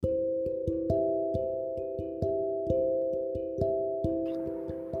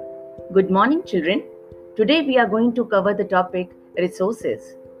Good morning, children. Today we are going to cover the topic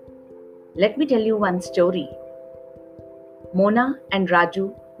resources. Let me tell you one story. Mona and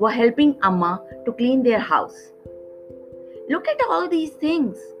Raju were helping Amma to clean their house. Look at all these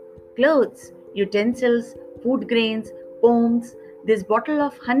things: clothes, utensils, food grains, combs, this bottle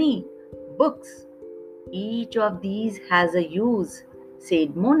of honey, books. Each of these has a use,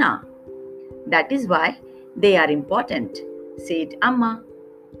 said Mona. That is why they are important, said Amma.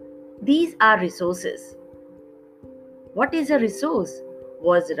 These are resources. What is a resource?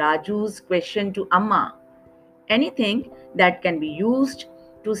 Was Raju's question to Amma. Anything that can be used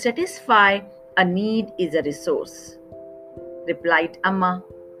to satisfy a need is a resource, replied Amma.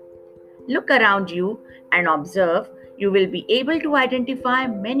 Look around you and observe. You will be able to identify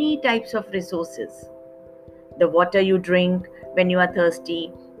many types of resources. The water you drink when you are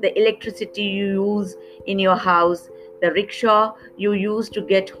thirsty, the electricity you use in your house, the rickshaw you use to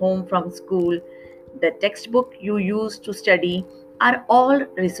get home from school, the textbook you use to study are all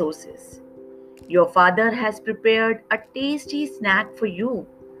resources. Your father has prepared a tasty snack for you.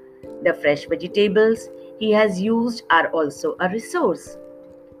 The fresh vegetables he has used are also a resource.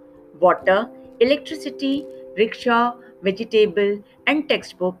 Water, electricity, rickshaw, vegetable, and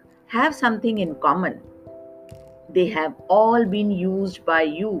textbook have something in common. They have all been used by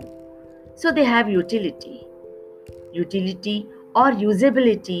you, so they have utility. Utility or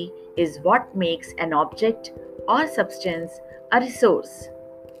usability is what makes an object or substance a resource.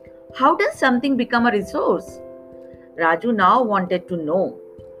 How does something become a resource? Raju now wanted to know.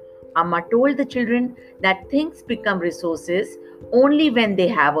 Amma told the children that things become resources only when they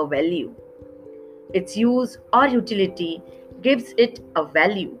have a value. Its use or utility gives it a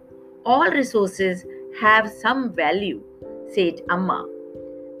value. All resources have some value, said Amma.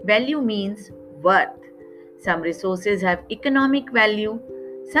 Value means worth. Some resources have economic value,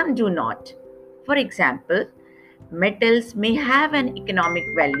 some do not. For example, metals may have an economic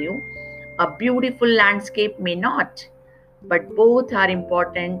value, a beautiful landscape may not, but both are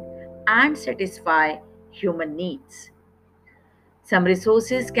important and satisfy human needs. Some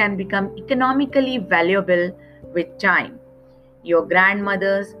resources can become economically valuable with time. Your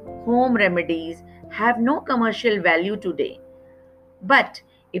grandmother's home remedies have no commercial value today, but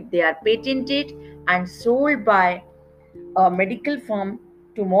if they are patented and sold by a medical firm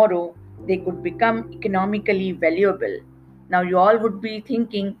tomorrow, they could become economically valuable. Now, you all would be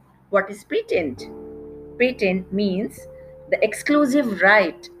thinking, what is patent? Patent means the exclusive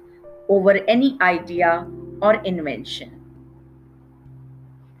right over any idea or invention.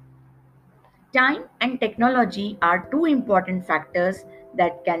 Time and technology are two important factors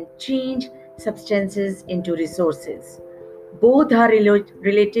that can change substances into resources. Both are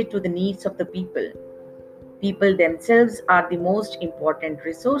related to the needs of the people. People themselves are the most important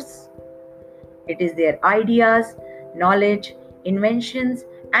resource. It is their ideas, knowledge, inventions,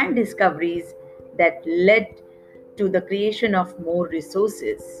 and discoveries that led to the creation of more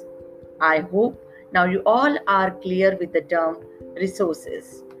resources. I hope now you all are clear with the term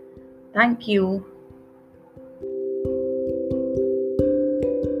resources. Thank you.